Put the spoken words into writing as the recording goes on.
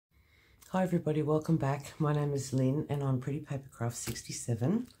Hi everybody, welcome back. My name is Lynn and I'm Pretty Papercrafts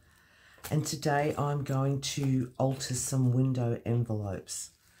 67, and today I'm going to alter some window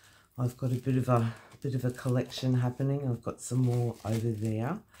envelopes. I've got a bit of a collection happening. I've got some more over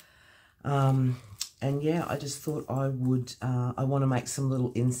there. And yeah, I just thought I would I want to make some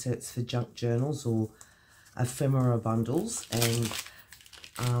little inserts for junk journals or ephemera bundles, and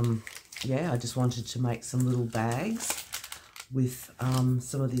yeah, I just wanted to make some little bags with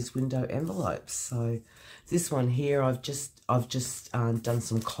some of these window envelopes. So this one here, I've just done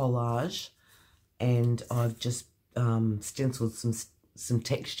some collage, and I've just stenciled some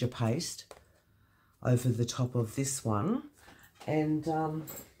texture paste over the top of this one, and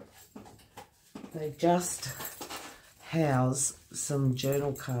they just house some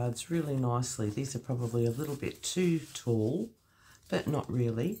journal cards really nicely. These are probably a little bit too tall, but not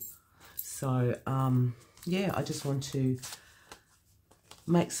really. So yeah, I just want to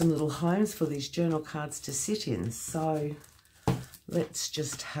make some little homes for these journal cards to sit in. So let's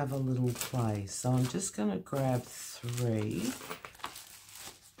just have a little play. So I'm just going to grab 3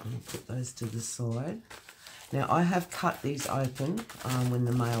 and put those to the side. Now I have cut these open when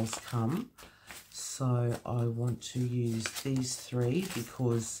the mails come, so I want to use these 3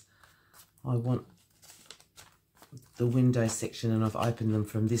 because I want the window section, and I've opened them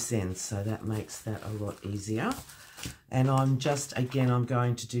from this end, so that makes that a lot easier. And I'm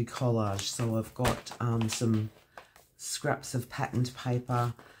going to do collage. So I've got some scraps of patterned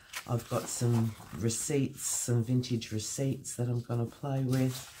paper. I've got some receipts, some vintage receipts that I'm going to play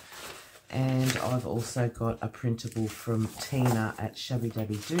with. And I've also got a printable from Tina at Shabby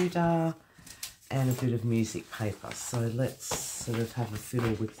Dabby Doodah and a bit of music paper. So let's sort of have a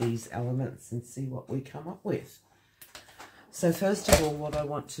fiddle with these elements and see what we come up with. So first of all, what I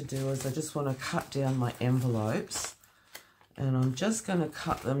want to do is I just want to cut down my envelopes, and I'm just going to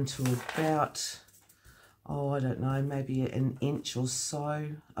cut them to about, oh, I don't know, maybe an inch or so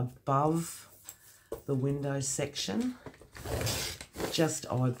above the window section, just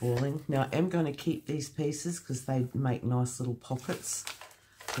eyeballing. Now I am going to keep these pieces because they make nice little pockets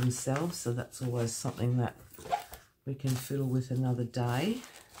themselves, so that's always something that we can fiddle with another day.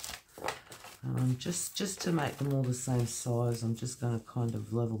 Just to make them all the same size, I'm just going to kind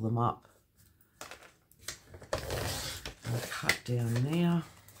of level them up and cut down there.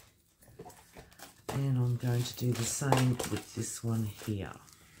 And I'm going to do the same with this one here.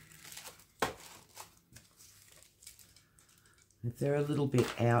 If they're a little bit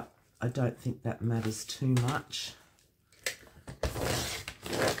out, I don't think that matters too much.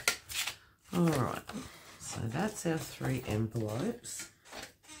 Alright, so that's our 3 envelopes.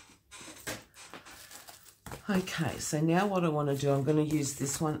 Okay, so now what I want to do, I'm going to use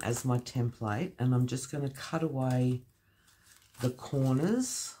this one as my template, and I'm just going to cut away the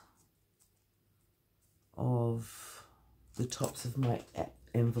corners of the tops of my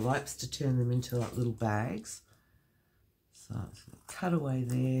envelopes to turn them into like little bags. So cut away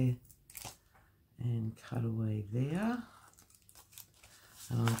there and cut away there,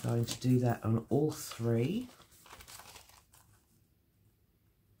 and I'm going to do that on all 3.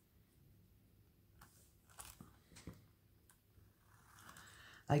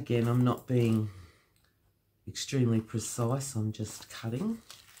 Again, I'm not being extremely precise, I'm just cutting.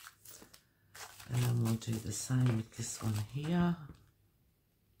 And I'm going to do the same with this one here.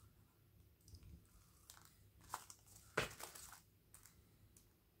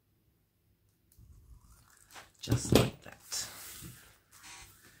 Just like that.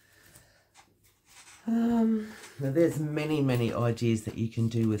 Now there's many ideas that you can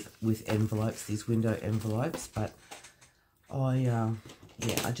do with envelopes, these window envelopes, but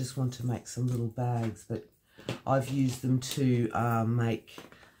yeah, I just want to make some little bags, but I've used them to make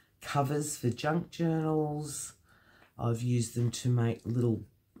covers for junk journals. I've used them to make little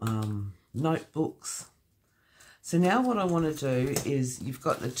notebooks. So now what I want to do is, you've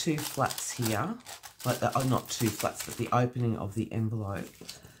got the 2 flats here, like the, oh, not 2 flats, but the opening of the envelope.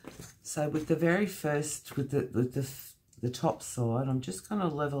 So with the very first, with the top side, I'm just going to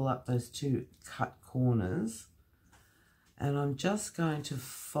level up those 2 cut corners. And I'm just going to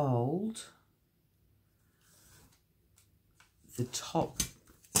fold the top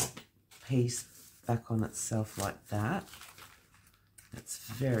piece back on itself like that. That's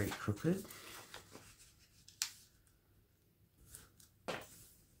very crooked. And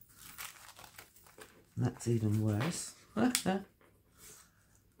that's even worse. That'll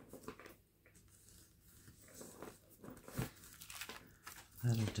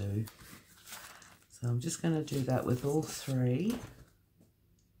do. So I'm just going to do that with all 3.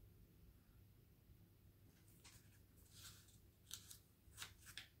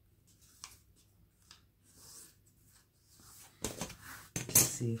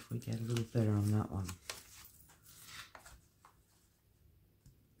 see if we get a little better on that one.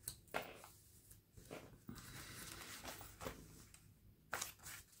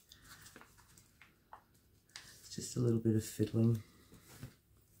 It's just a little bit of fiddling.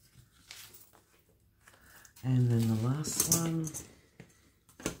 And then the last one.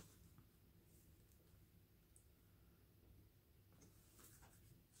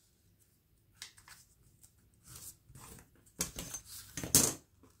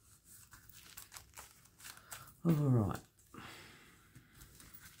 All right,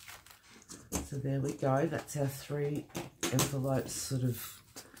 so there we go. That's our 3 envelopes sort of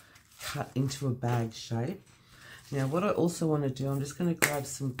cut into a bag shape. Now what I also want to do, I'm just going to grab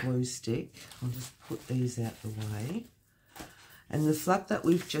some glue stick. I'll just put these out the way. And the flap that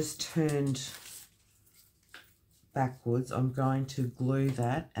we've just turned backwards, I'm going to glue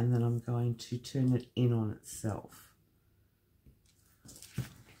that and then I'm going to turn it in on itself.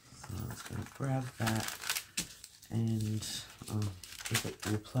 So I'm just going to grab that. And if it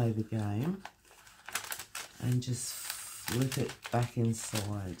will play the game, and just flip it back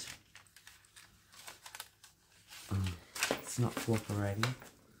inside. It's not cooperating.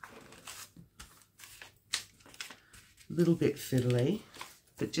 A little bit fiddly,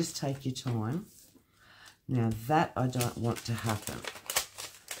 but just take your time. Now that I don't want to happen.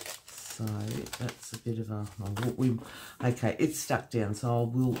 So that's a bit of a, okay, it's stuck down,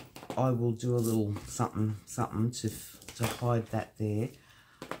 so I will do a little something to hide that there.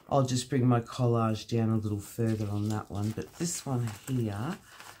 I'll just bring my collage down a little further on that one, but this one here,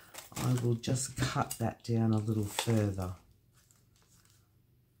 I will just cut that down a little further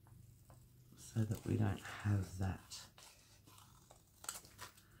so that we don't have that.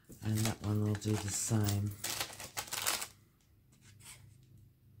 And that one will do the same.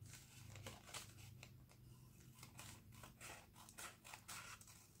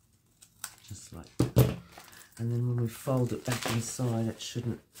 Just like that. And then when we fold it back inside, it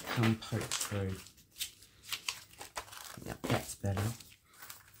shouldn't come poked through. Yep, that's better.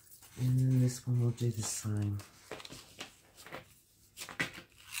 And then this one will do the same.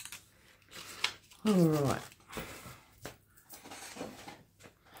 Alright.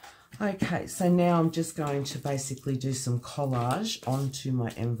 Okay, so now I'm just going to basically do some collage onto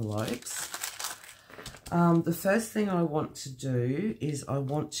my envelopes. The first thing I want to do is I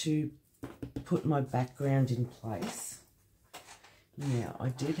want to put my background in place. Now, I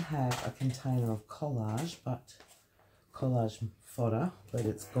did have a container of collage fodder, but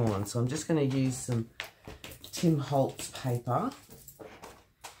it's gone. So I'm just going to use some Tim Holtz paper,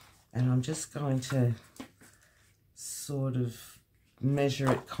 and I'm just going to sort of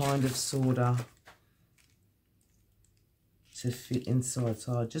measure it kind of sort of to fit inside.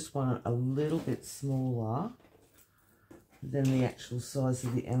 So I just want it a little bit smaller than the actual size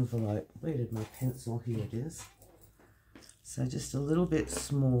of the envelope. Where did my pencil? Here it is. So just a little bit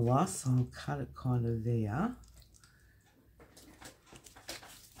smaller, so I'll cut it kind of there.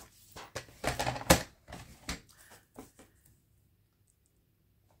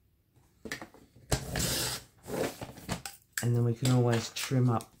 And then we can always trim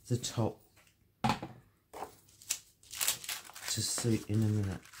up the top to suit in a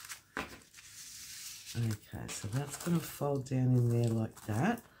minute. Okay, so that's going to fold down in there like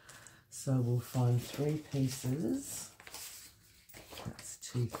that. So we'll find 3 pieces. That's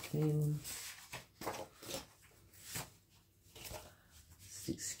too thin. Just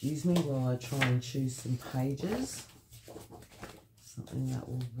excuse me while I try and choose some pages. Something that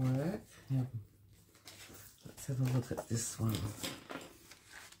will work. Now, let's have a look at this one.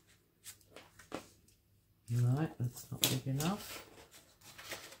 No, that's not big enough.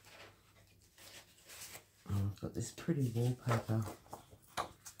 Oh, I've got this pretty wallpaper.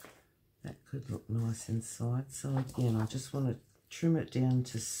 That could look nice inside. So again, I just want to trim it down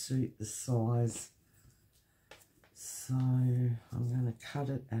to suit the size. So I'm going to cut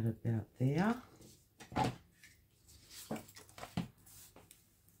it at about there.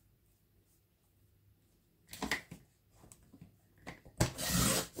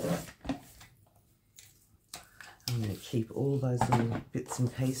 I'm going to keep all those little bits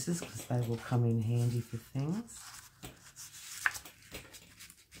and pieces because they will come in handy for things.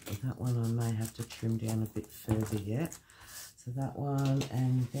 And that one I may have to trim down a bit further yet. So that one,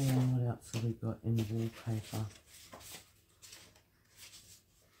 and then what else have we got in the wallpaper?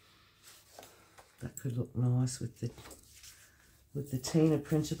 That could look nice with the Tina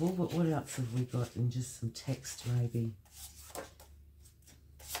printable, but what else have we got in just some text maybe?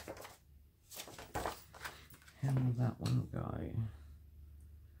 How will that one go?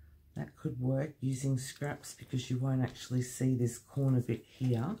 that could work using scraps because you won't actually see this corner bit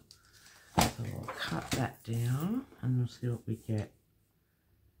here. So I'll cut that down and we'll see what we get.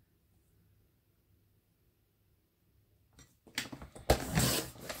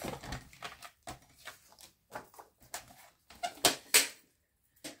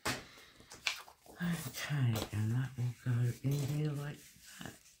 Okay, and that will go in there like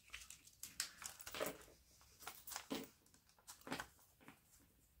that.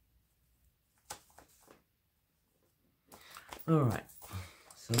 Alright,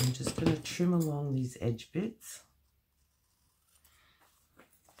 so I'm just going to trim along these edge bits.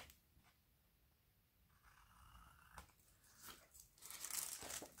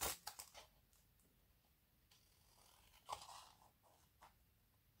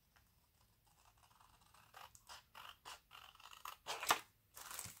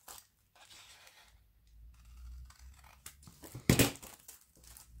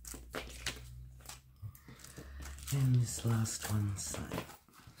 And this last one, same.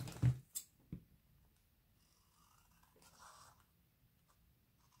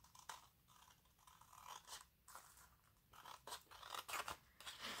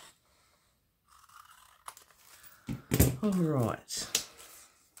 All right.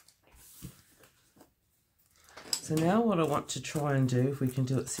 So now what I want to try and do, if we can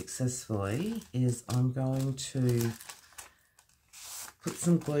do it successfully, is I'm going to put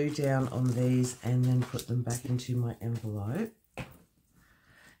some glue down on these and then put them back into my envelope.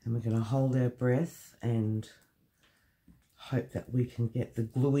 And we're going to hold our breath and hope that we can get the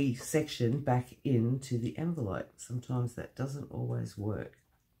gluey section back into the envelope. Sometimes that doesn't always work.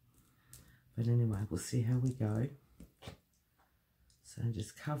 But anyway, we'll see how we go. So I'm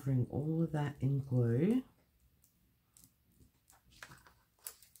just covering all of that in glue.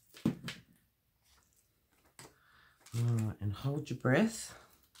 Alright, and hold your breath.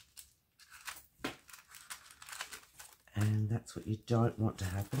 And that's what you don't want to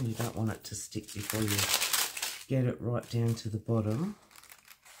happen. You don't want it to stick before you get it right down to the bottom.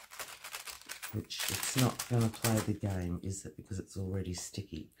 Which it's not going to play the game, is it? Because it's already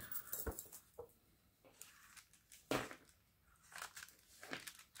sticky.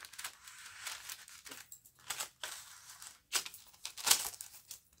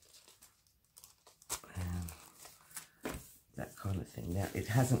 Kind of thing. Now it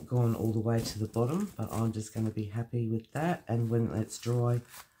hasn't gone all the way to the bottom, but I'm just going to be happy with that, and when it's dry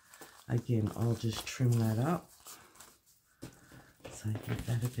again I'll just trim that up, so give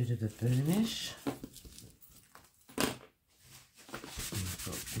that a bit of a burnish. I've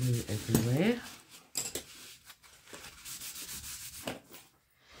got glue everywhere.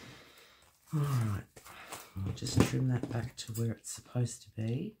 Alright, I'll just trim that back to where it's supposed to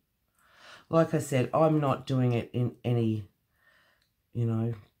be. Like I said, I'm not doing it in any, you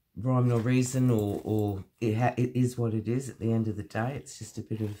know, rhyme or reason, or it is what it is at the end of the day. It's just a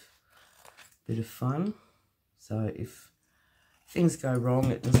bit of fun. So if things go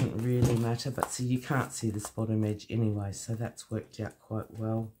wrong, it doesn't really matter. But see, you can't see this bottom edge anyway, so that's worked out quite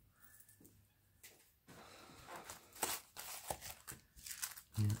well.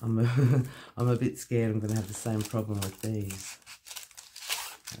 Yeah, I'm a bit scared I'm going to have the same problem with these.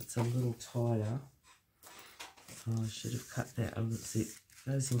 It's a little tighter. Oh, I should have cut that. Oh, let's see, it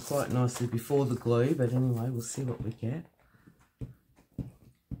goes in quite nicely before the glue, but anyway, we'll see what we get.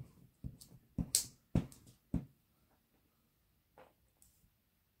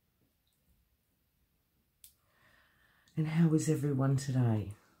 And how is everyone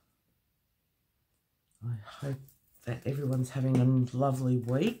today? I hope that everyone's having a lovely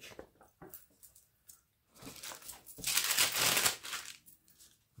week.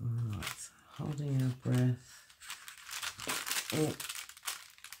 Alright, so holding our breath. Oh.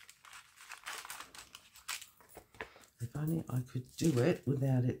 If only I could do it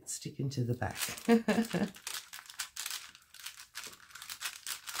without it sticking to the back.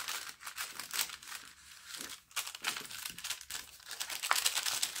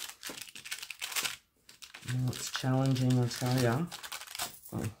 Oh, it's challenging, I'll tell you.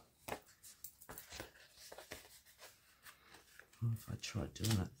 Oh. If I try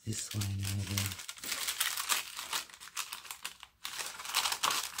doing it this way maybe.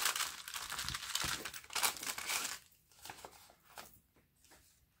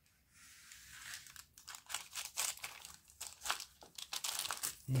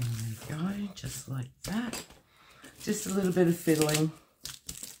 There we go, just like that. Just a little bit of fiddling.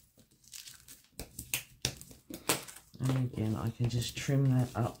 And again, I can just trim that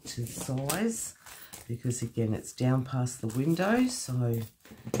up to size, because again, it's down past the window, so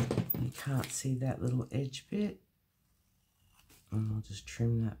you can't see that little edge bit. And I'll just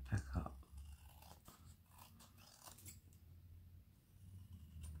trim that back up.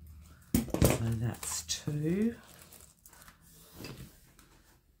 So that's 2.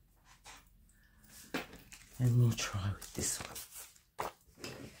 And we'll try with this one.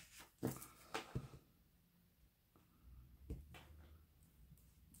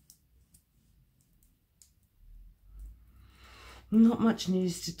 Not much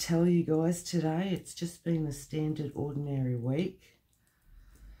news to tell you guys today. It's just been a standard ordinary week.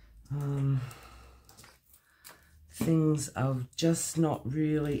 Things are just not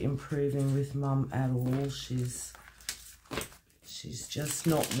really improving with Mum at all. She's just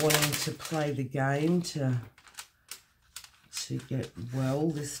not wanting to play the game to get well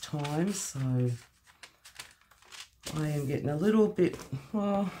this time. So I am getting a little bit,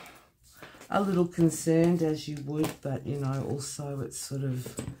 well, a little concerned, as you would, but you know, also it's sort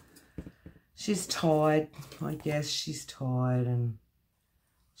of, she's tired, I guess. She's tired and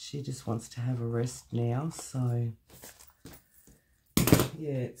she just wants to have a rest now. So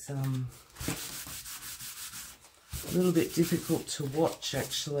yeah, it's a little bit difficult to watch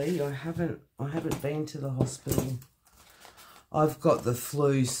actually. I haven't been to the hospital. I've got the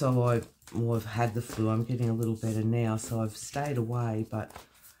flu, so I've had the flu. I'm getting a little better now, so I've stayed away, but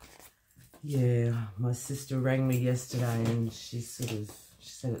yeah, my sister rang me yesterday and she said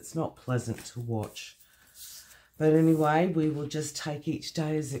it's not pleasant to watch. But anyway, we will just take each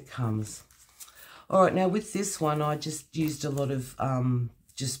day as it comes. All right, now with this one, I just used a lot of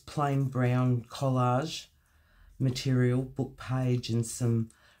just plain brown collage material, book page and some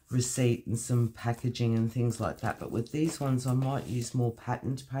receipt and some packaging and things like that. But with these ones, I might use more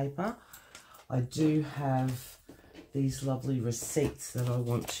patterned paper. I do have these lovely receipts that I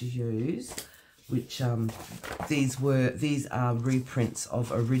want to use, which these are reprints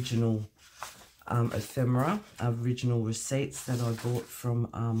of original ephemera, original receipts that I bought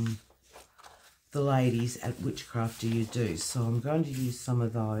from the ladies at Whichcraft Do You Do. So I'm going to use some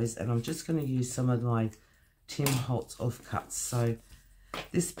of those, and I'm just going to use some of my Tim Holtz offcuts. So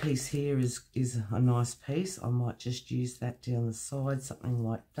this piece here is a nice piece. I might just use that down the side, something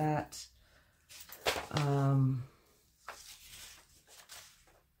like that.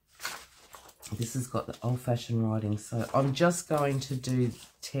 This has got the old-fashioned writing, so I'm just going to do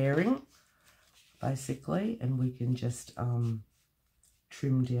tearing, basically, and we can just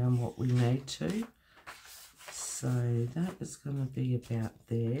trim down what we need to. So that is going to be about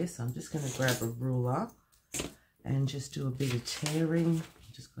there. So I'm just going to grab a ruler and just do a bit of tearing.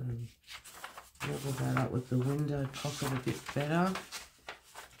 I'm just going to level that up with the window pocket a bit better.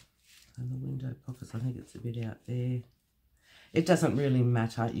 And the window pockets, I think it's a bit out there. It doesn't really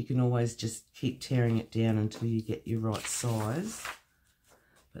matter. You can always just keep tearing it down until you get your right size.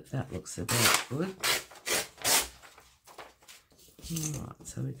 But that looks about good. Alright,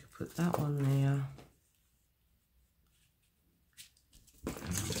 so we could put that one there. And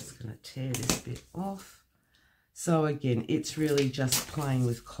I'm just going to tear this bit off. So again, it's really just playing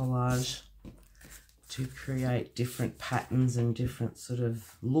with collage to create different patterns and different sort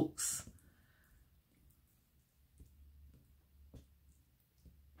of looks.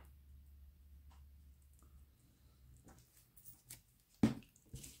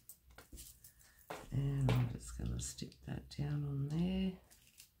 And I'm just going to stick that down on there.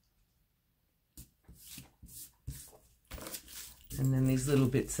 And then these little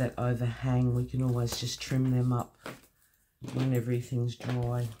bits that overhang, we can always just trim them up when everything's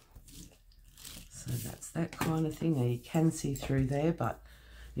dry. So that's that kind of thing. Now you can see through there, but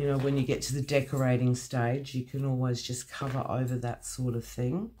you know, when you get to the decorating stage, you can always just cover over that sort of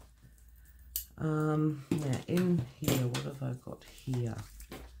thing. Now in here, what have I got here?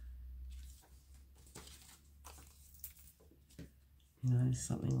 You know,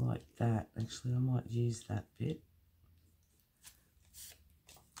 something like that. Actually, I might use that bit.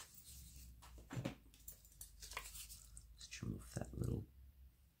 Just trim off that little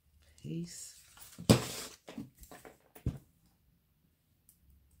piece.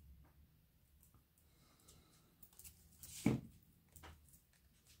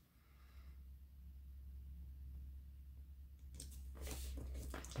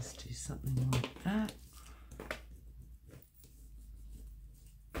 Just do something like that.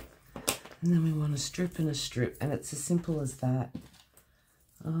 And then we want a strip and a strip, and it's as simple as that.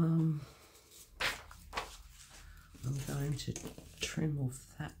 I'm going to trim off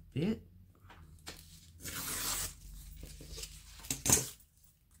that bit.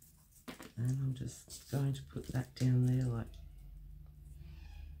 And I'm just going to put that down there like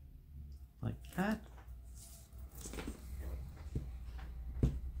that.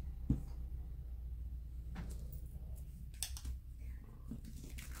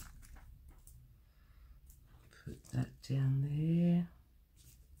 Put that down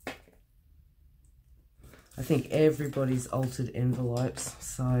there. I think everybody's altered envelopes,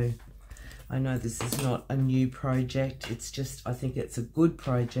 so I know this is not a new project. It's just, I think it's a good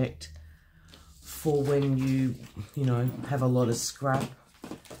project for when you know, have a lot of scrap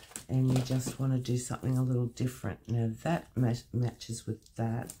and you just want to do something a little different. Now that matches with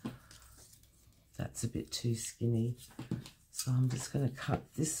that. That's a bit too skinny. So I'm just going to cut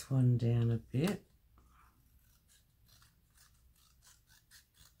this one down a bit.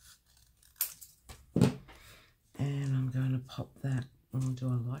 And I'm going to pop that. Oh, do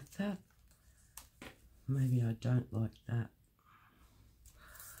I like that? Maybe I don't like that.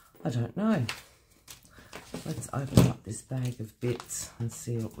 I don't know. Let's open up this bag of bits and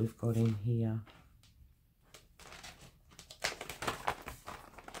see what we've got in here.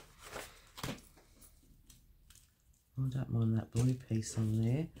 I don't mind that blue piece on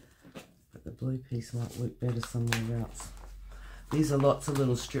there, but the blue piece might work better somewhere else. These are lots of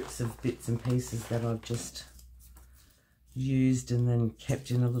little strips of bits and pieces that I've just used and then kept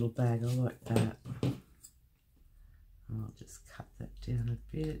in a little bag. I like that. I'll just cut that down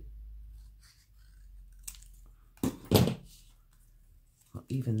a bit. Well,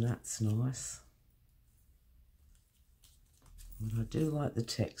 even that's nice. But I do like the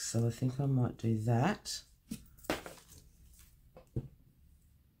text, so I think I might do that.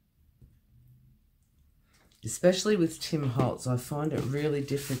 Especially with Tim Holtz, I find it really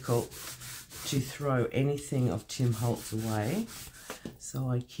difficult to throw anything of Tim Holtz away. So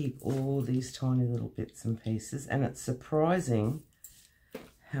I keep all these tiny little bits and pieces, and it's surprising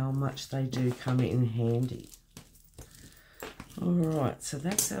how much they do come in handy. Alright, so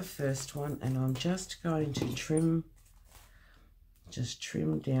that's our first one, and I'm just going to trim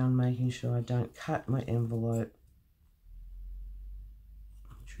down, making sure I don't cut my envelope.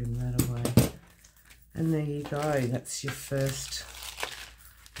 Trim that away. And there you go, that's your first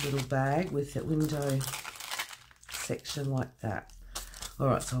little bag with that window section like that.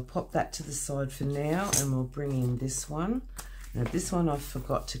 Alright, so I'll pop that to the side for now, and we'll bring in this one. Now this one I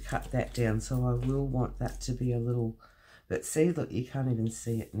forgot to cut that down, so I will want that to be a little, but see, look, you can't even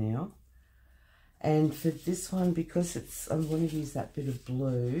see it now. And for this one, because I'm going to use that bit of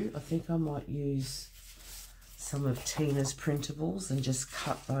blue, I think I might use some of Tina's printables and just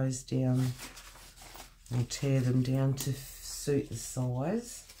cut those down. I'll tear them down to suit the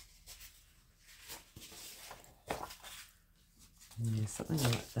size. Yeah, something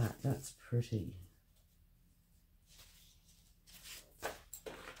like that. That's pretty.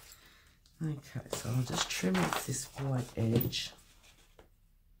 Okay, so I'll just trim off this white edge.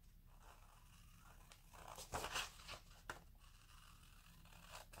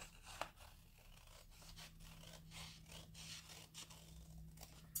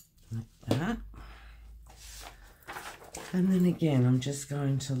 Like that. And then again, I'm just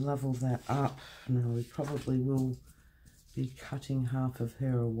going to level that up. Now, we probably will be cutting half of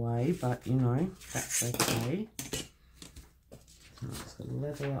her away, but you know, that's okay. So I'm just going to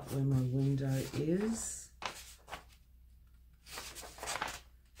level up where my window is.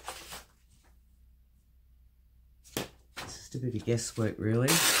 It's just a bit of guesswork, really.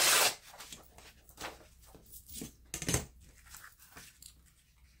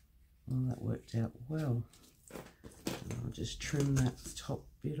 Well, that worked out well. I'll just trim that top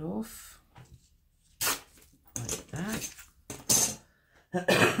bit off, like that.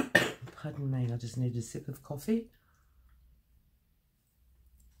 Pardon me, I just need a sip of coffee.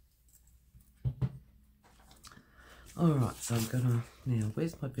 Alright, so I'm gonna, now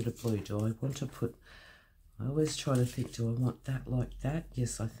where's my bit of blue? Do I want to put, I always try to think, do I want that like that?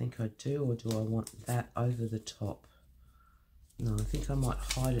 Yes, I think I do, or do I want that over the top? No, I think I might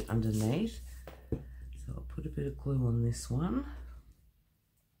hide it underneath. So I'll put a bit of glue on this one.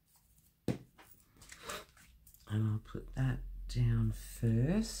 And I'll put that down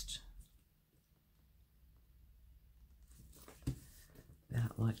first.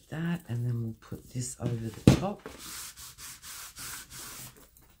 About like that. And then we'll put this over the top.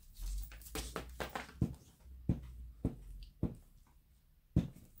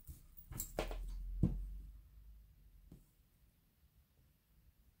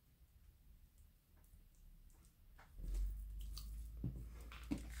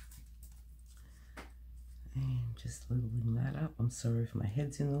 Just leveling that up. I'm sorry if my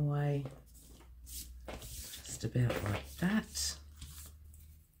head's in the way. Just about like that.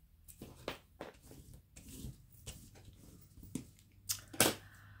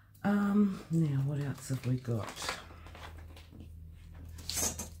 Now what else have we got?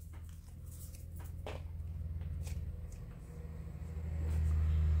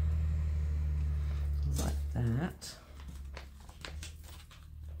 Like that.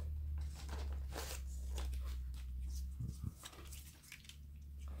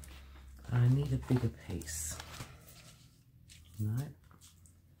 I need a bigger piece. No.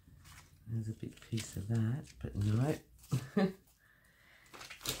 There's a big piece of that, but no.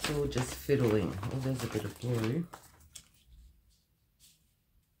 It's all just fiddling. Oh, there's a bit of blue.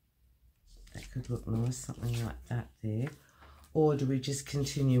 That could look nice, something like that there. Or do we just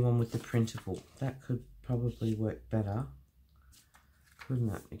continue on with the printable? That could probably work better, couldn't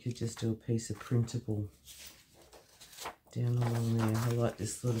it? We could just do a piece of printable down along there. I like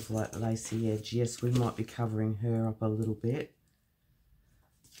this sort of like lacy edge. Yes, we might be covering her up a little bit.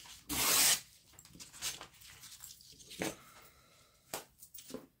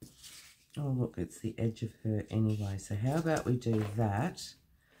 Oh look, it's the edge of her anyway. So how about we do that,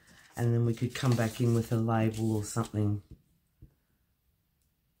 and then we could come back in with a label or something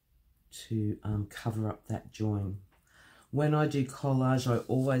to cover up that join. When I do collage, I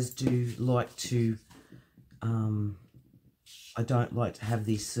always do like to, I don't like to have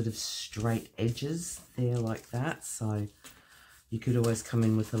these sort of straight edges there like that. So you could always come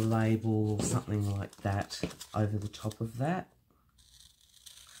in with a label or something like that over the top of that.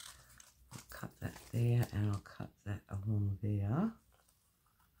 I'll cut that there, and I'll cut that along there.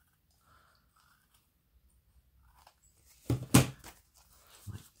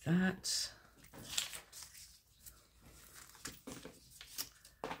 That.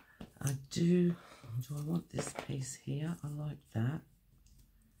 Do I want this piece here? I like that.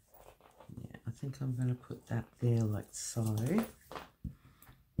 Yeah, I think I'm going to put that there like so.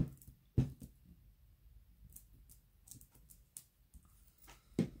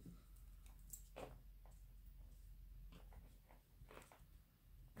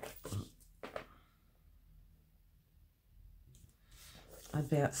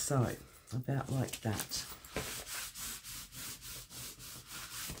 About so, about like that.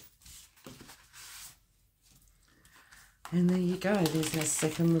 And there you go, there's our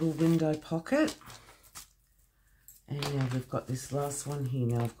second little window pocket. And now we've got this last one here.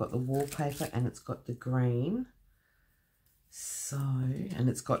 Now I've got the wallpaper and it's got the green. So, and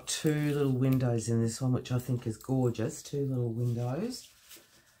it's got two little windows in this one, which I think is gorgeous, two little windows.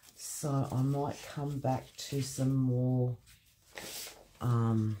 So I might come back to some more,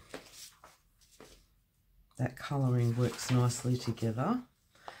 that colouring works nicely together.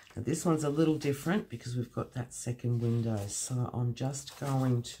 Now this one's a little different because we've got that second window. So I'm just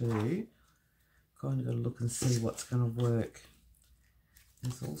going to kind of look and see what's going to work.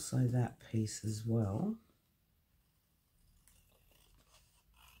 There's also that piece as well.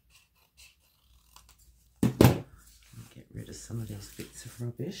 Get rid of some of these bits of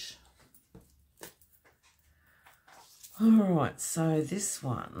rubbish. Alright, so this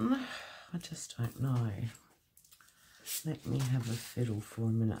one, I just don't know. Let me have a fiddle for a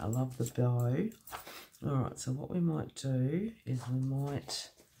minute. I love the bow. Alright, so what we might do is we might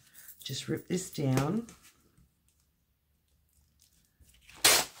just rip this down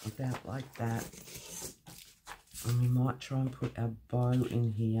about like that. And we might try and put our bow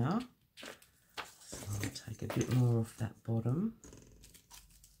in here. So I'll take a bit more off that bottom.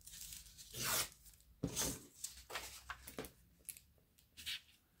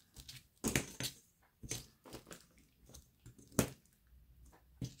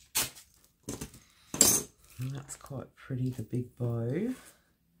 And that's quite pretty, the big bow.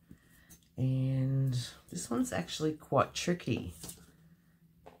 And this one's actually quite tricky.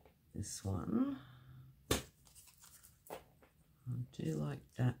 This one. I do like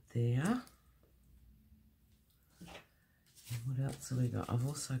that there. And what else have we got? I've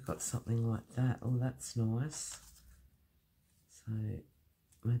also got something like that. Oh, that's nice. So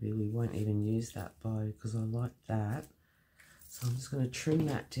maybe we won't even use that bow because I like that. So I'm just going to trim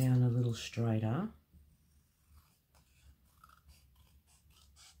that down a little straighter.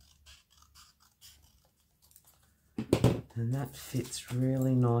 And that fits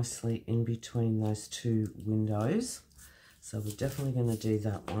really nicely in between those two windows. So we're definitely going to do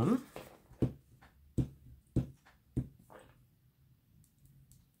that one.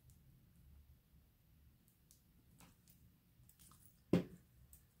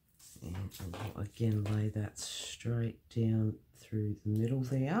 And I'll again lay that straight down through the middle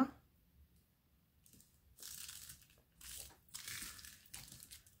there.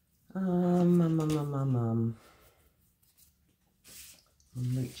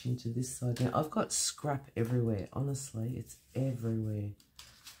 I'm reaching to this side now. I've got scrap everywhere. Honestly, it's everywhere.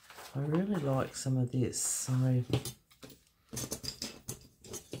 I really like some of this, so I'm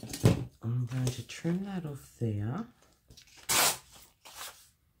going to trim that off there.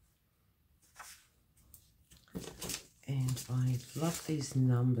 And I love these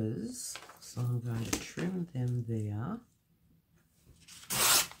numbers, so I'm going to trim them there.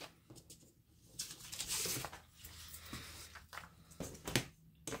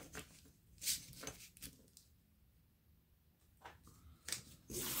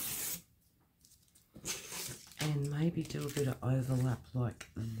 And maybe do a bit of overlap like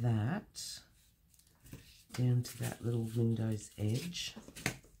that down to that little window's edge.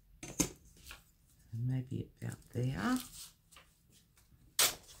 And maybe about there.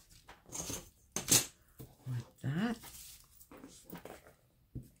 Like that.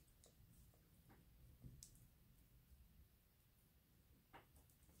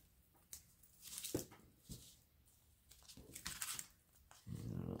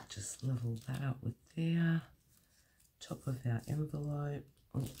 And I'll just level that up with there. Top of our envelope.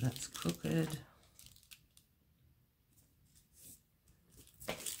 Oh, that's crooked.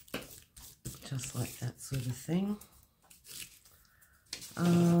 Just like that sort of thing.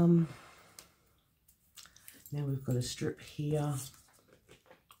 Now we've got a strip here.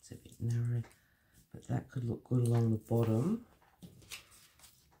 It's a bit narrow, but that could look good along the bottom.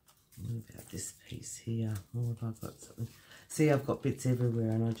 What about this piece here? Oh, have I got something? See, I've got bits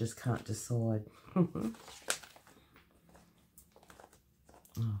everywhere and I just can't decide. Oh,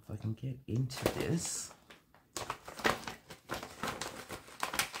 if I can get into this.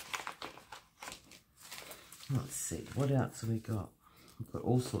 Let's see, what else have we got? We've got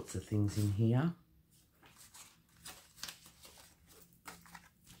all sorts of things in here.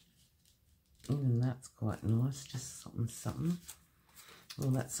 And that's quite nice, just something. Well,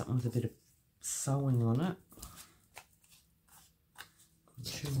 that's something with a bit of sewing on it.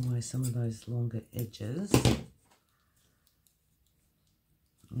 Trim away some of those longer edges.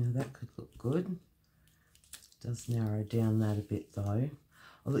 Now that could look good. It does narrow down that a bit though.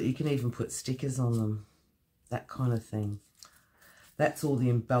 Although you can even put stickers on them. That kind of thing. That's all the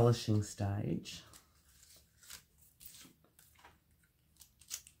embellishing stage.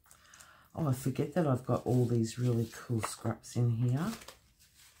 Oh, I forget that I've got all these really cool scraps in here.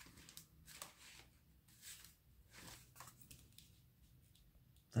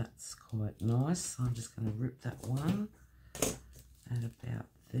 That's quite nice. So I'm just going to rip that one at about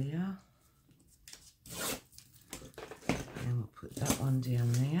there. And we'll put that one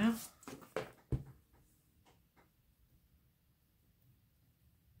down there.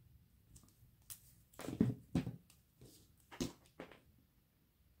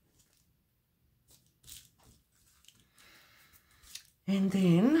 And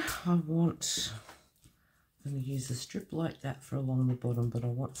then I'm going to use a strip like that for along the bottom, but I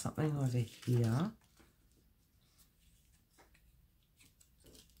want something over here.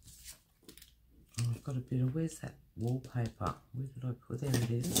 Oh, I've got a bit of, where's that wallpaper? Where did I put, there it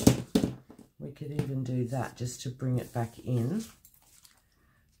is. We could even do that just to bring it back in.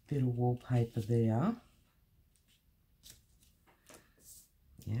 Bit of wallpaper there.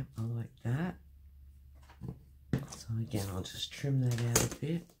 Yep, I like that. So again, I'll just trim that out a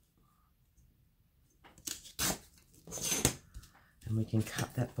bit. And we can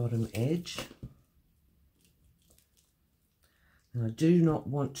cut that bottom edge. Now I do not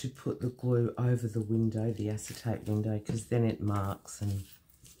want to put the glue over the window, the acetate window, because then it marks and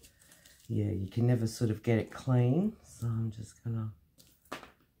yeah, you can never sort of get it clean. So I'm just going to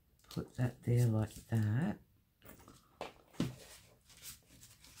put that there like that.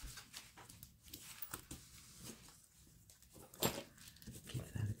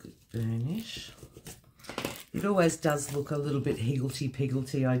 Burnish. It always does look a little bit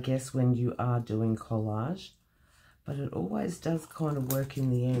higgledy-piggledy, I guess, when you are doing collage, but it always does kind of work in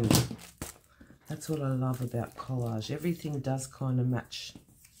the end. That's what I love about collage. Everything does kind of match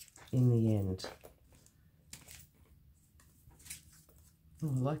in the end.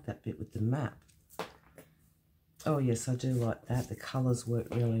 Oh, I like that bit with the map. Oh yes, I do like that. The colours work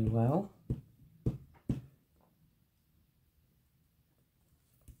really well.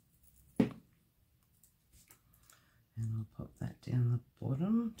 And I'll pop that down the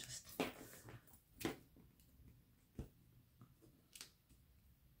bottom, just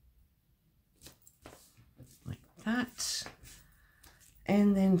like that.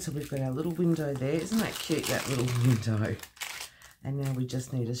 And then, so we've got our little window there. Isn't that cute, that little window? And now we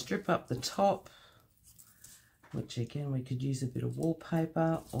just need to strip up the top, which again, we could use a bit of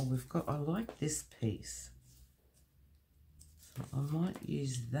wallpaper, or we've got, I like this piece. So I might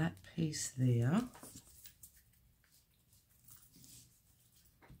use that piece there.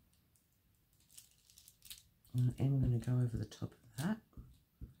 And I'm going to go over the top of that.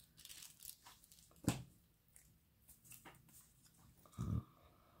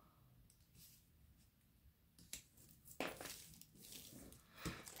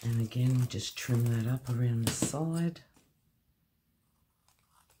 And again, just trim that up around the side.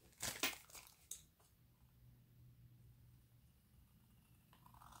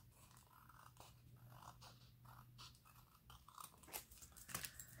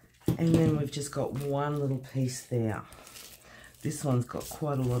 And then we've just got one little piece there. This one's got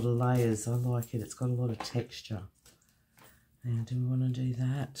quite a lot of layers. I like it. It's got a lot of texture. Now, do we want to do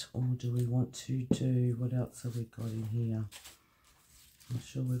that? Or do we want to do, what else have we got in here? I'm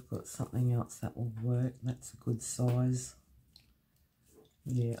sure we've got something else that will work. That's a good size.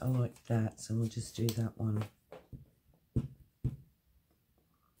 Yeah, I like that. So we'll just do that one.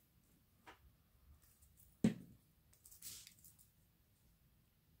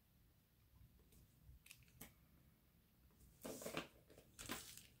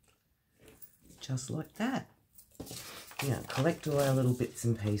 Just like that. Now, collect all our little bits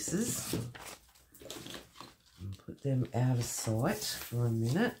and pieces and put them out of sight for a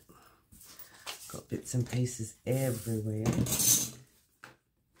minute. Got bits and pieces everywhere.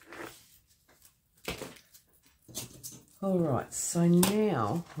 Alright, so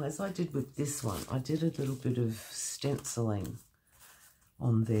now, as I did with this one, I did a little bit of stenciling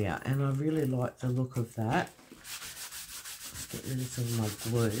on there, and I really like the look of that. Let's get rid of some of my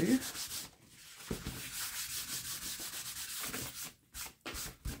glue.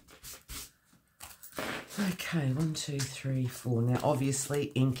 Okay, 1, 2, 3, 4. Now,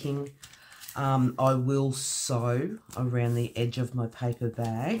 obviously, inking, I will sew around the edge of my paper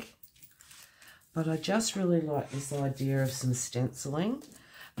bag. But I just really like this idea of some stenciling.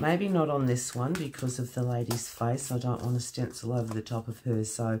 Maybe not on this one because of the lady's face. I don't want to stencil over the top of her.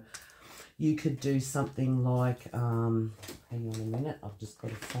 So you could do something like, hang on a minute, I've just got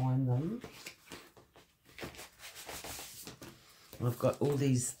to find them. I've got all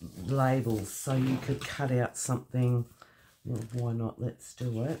these labels, so you could cut out something. Well, why not? Let's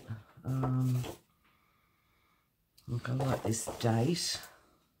do it. Look, I like this date.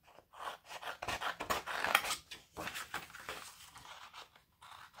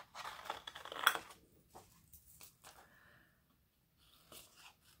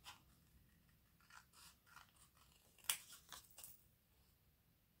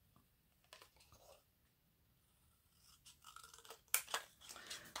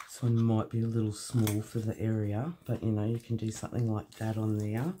 One might be a little small for the area, but you know, you can do something like that on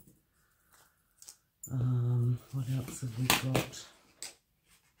there. What else have we got?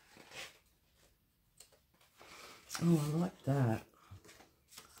 Oh, I like that.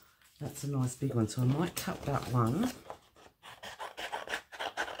 That's a nice big one, so I might cut that one.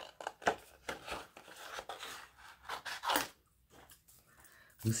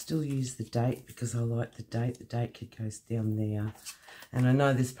 We'll still use the date because I like the date. The date kit goes down there. And I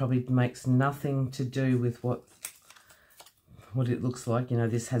know this probably makes nothing to do with what it looks like. You know,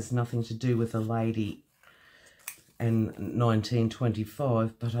 this has nothing to do with a lady and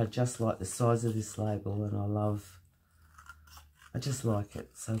 1925, but I just like the size of this label, and I just like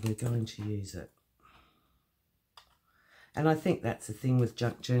it, so we're going to use it. And I think that's the thing with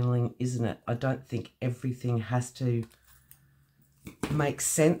junk journaling, isn't it? I don't think everything has to make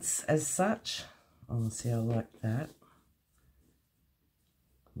sense as such. Oh, see, I like that.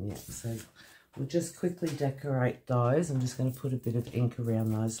 Yeah, so we'll just quickly decorate those. I'm just going to put a bit of ink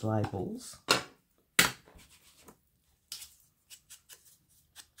around those labels.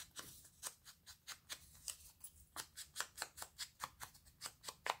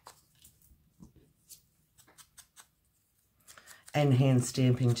 And hand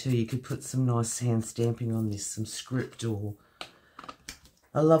stamping too. You could put some nice hand stamping on this, some script or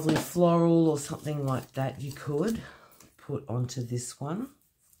a lovely floral or something like that you could put onto this one.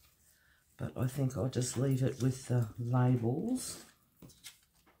 But I think I'll just leave it with the labels.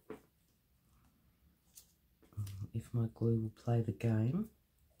 If my glue will play the game.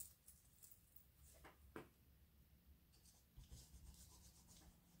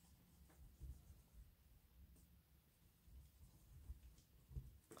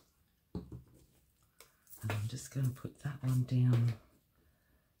 And I'm just going to put that one down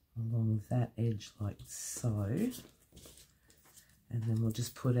along that edge like so. And then we'll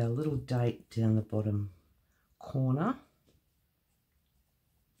just put our little date down the bottom corner.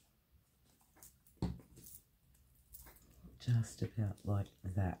 Just about like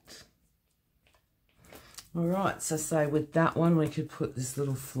that. All right, so say with that one, we could put this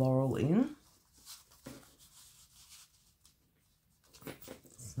little floral in.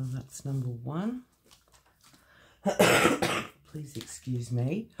 So that's number one. Please excuse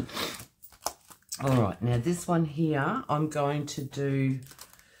me. All right, now this one here, I'm going to do,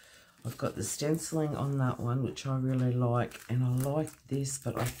 I've got the stenciling on that one, which I really like, and I like this,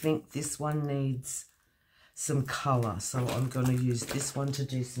 but I think this one needs some colour, so I'm going to use this one to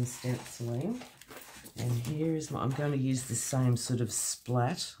do some stenciling. And here is I'm going to use the same sort of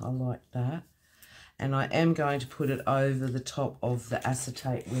splat. I like that. And I am going to put it over the top of the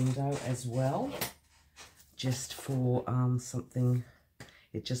acetate window as well, just for something.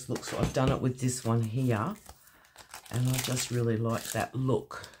 It just looks like I've done it with this one here, and I just really like that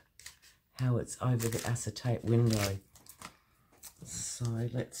look, how it's over the acetate window. So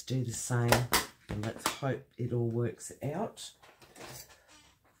let's do the same, and let's hope it all works out.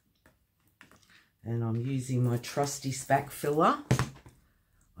 And I'm using my trusty spack filler.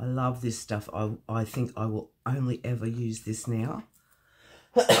 I love this stuff. I think I will only ever use this now.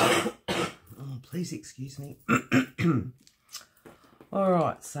 Oh, please excuse me. All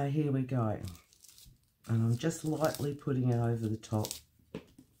right, so here we go. And I'm just lightly putting it over the top.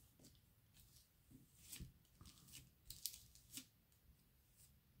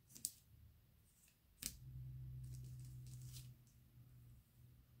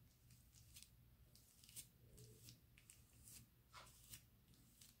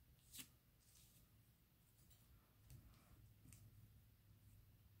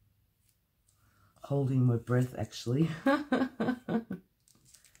 Holding my breath, actually.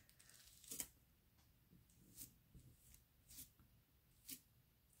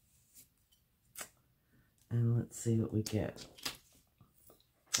 And let's see what we get.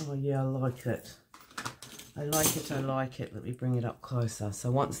 Oh yeah, I like it. I like it, I like it. Let me bring it up closer.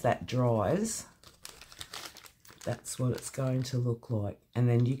 So once that dries, that's what it's going to look like. And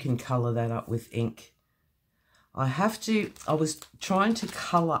then you can colour that up with ink. I was trying to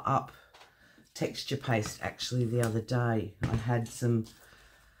colour up texture paste actually the other day. I had some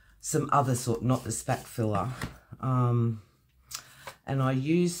other sort, not the spack filler, and I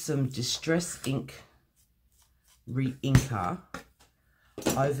used some Distress Ink re-inker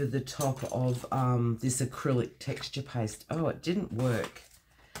over the top of this acrylic texture paste. Oh, it didn't work.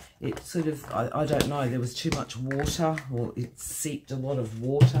 It sort of, I don't know, there was too much water, or it seeped a lot of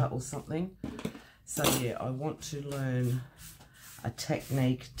water or something. So yeah, I want to learn a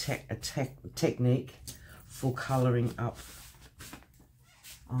technique for colouring up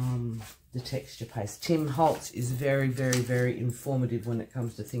the texture paste. Tim Holtz is very, very, very informative when it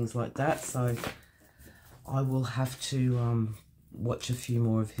comes to things like that, so I will have to watch a few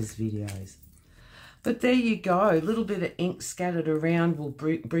more of his videos. But there you go, a little bit of ink scattered around will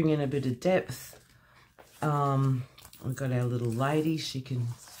bring in a bit of depth. We've got our little lady, she can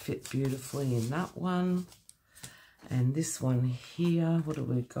fit beautifully in that one. And this one here, what have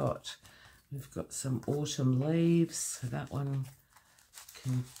we got? We've got some autumn leaves, so that one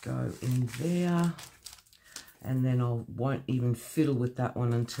can go in there. And then I won't even fiddle with that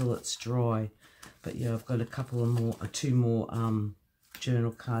one until it's dry. But yeah, I've got a couple of more, two more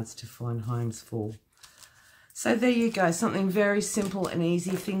journal cards to find homes for. So there you go, something very simple and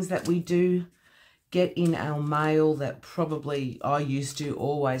easy, things that we do get in our mail that probably I used to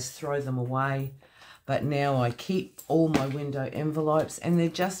always throw them away. But now I keep all my window envelopes, and they're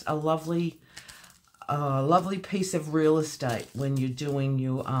just a lovely piece of real estate when you're doing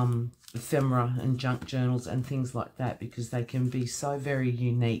your ephemera and junk journals and things like that, because they can be so very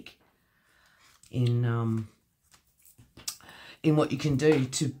unique in what you can do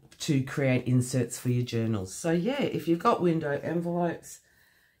to create inserts for your journals. So yeah, if you've got window envelopes,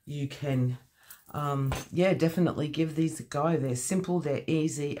 you can yeah, definitely give these a go. They're simple, they're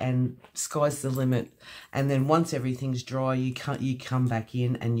easy, and sky's the limit. And then once everything's dry, you come back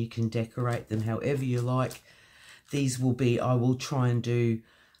in and you can decorate them however you like. These will be, I will try and do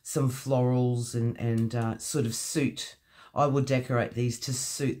some florals and sort of suit. I will decorate these to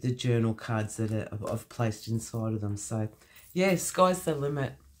suit the journal cards that I've placed inside of them. So yeah, sky's the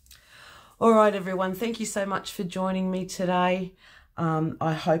limit. All right, everyone, thank you so much for joining me today.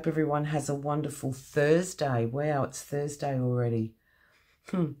 I hope everyone has a wonderful Thursday. Wow, it's Thursday already.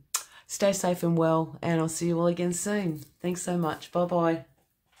 Stay safe and well, and I'll see you all again soon. Thanks so much. Bye-bye.